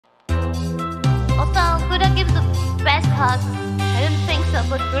best hug. I don't think so,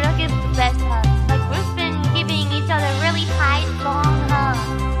 but Gura gives the best hug. Like, we've been giving each other really tight, long hugs.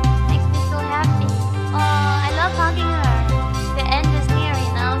 Makes me so happy. Oh, I love hugging her. The end is near,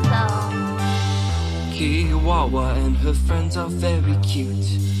 you know, so. Kiara and her friends are very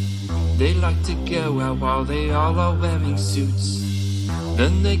cute. They like to go out while they all are wearing suits.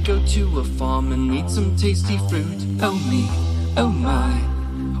 Then they go to a farm and eat some tasty fruit. Oh me, oh my.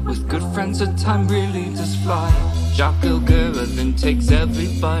 With good friends the time really does fly. Gawr Gura then takes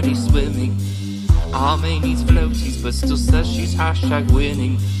everybody swimming. Ame needs floaties but still says she's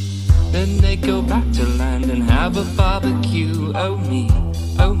 #winning. Then they go back to land and have a barbecue. Oh me,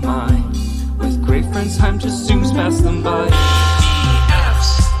 oh my. With great friends time just zooms past them by.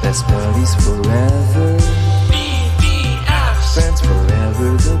 Best buddies forever. BBFs. Friends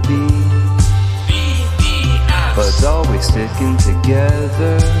forever they'll be. BBFs. But always sticking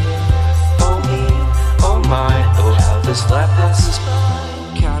together. Oh me, oh my, oh how this life passes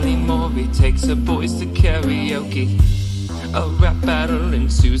by. Calliope Mori takes her boys to karaoke. A rap battle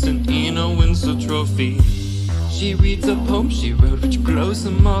ensues and Ina wins the trophy. She reads a poem she wrote which blows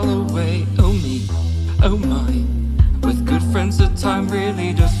them all away. Oh me, oh my. With good friends the time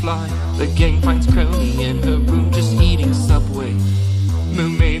really does fly. The gang finds Kronii in her room just eating Subway.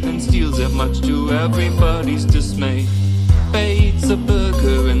 Mermaid then steals it much to everybody's dismay. Faye eats a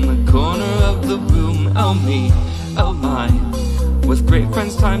burger in the corner of the room. Oh me, oh my. With great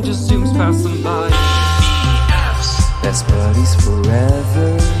friends time just zooms past them by. BBFs. Best buddies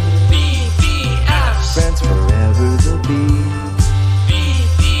forever. BBFs. Friends forever they'll be.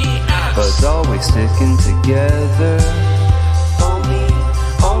 But always sticking together. Oh me,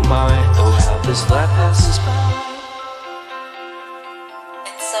 oh my, oh how this life passes by.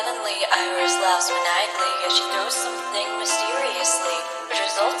 And suddenly Iris laughs maniacally as she throws something mysteriously, which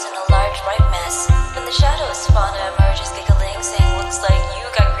results in a large white mess. From the shadows, Fauna emerges giggling, saying, "Looks like you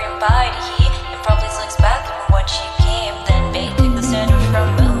got green pied, he," and probably slinks back from what she came. Then Bay take the sandwich from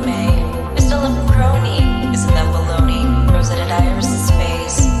Moomay. It's still up from Kronii, isn't that baloney? Throws it at Iris's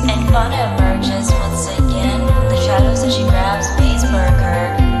face. And Fauna emerges once again from the shadows as she grabs May's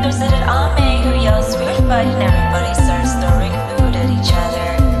burger. Throws it at Ame, who yells sweet fight, and everybody starts throwing food at each other.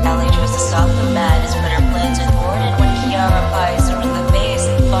 Calli tries to stop the madness, but her plans are thwarted when Kiara pies her in the face.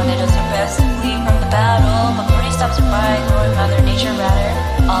 Fauna does her best to flee from the battle, but Mori stops her by throwing Mother Nature rather.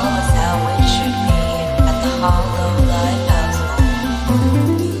 All is how it should be at the Hololive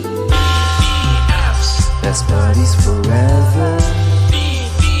Household. Best buddies forever.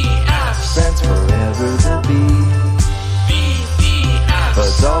 Friends forever they'll be.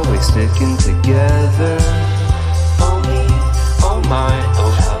 But always sticking together. Oh me, oh my,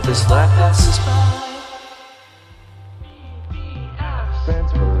 oh how this life passes by.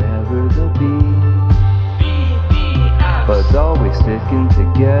 Friends forever they'll be. But always sticking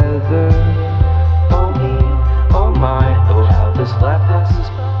together. Oh me, oh my, oh how this life passes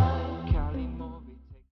by.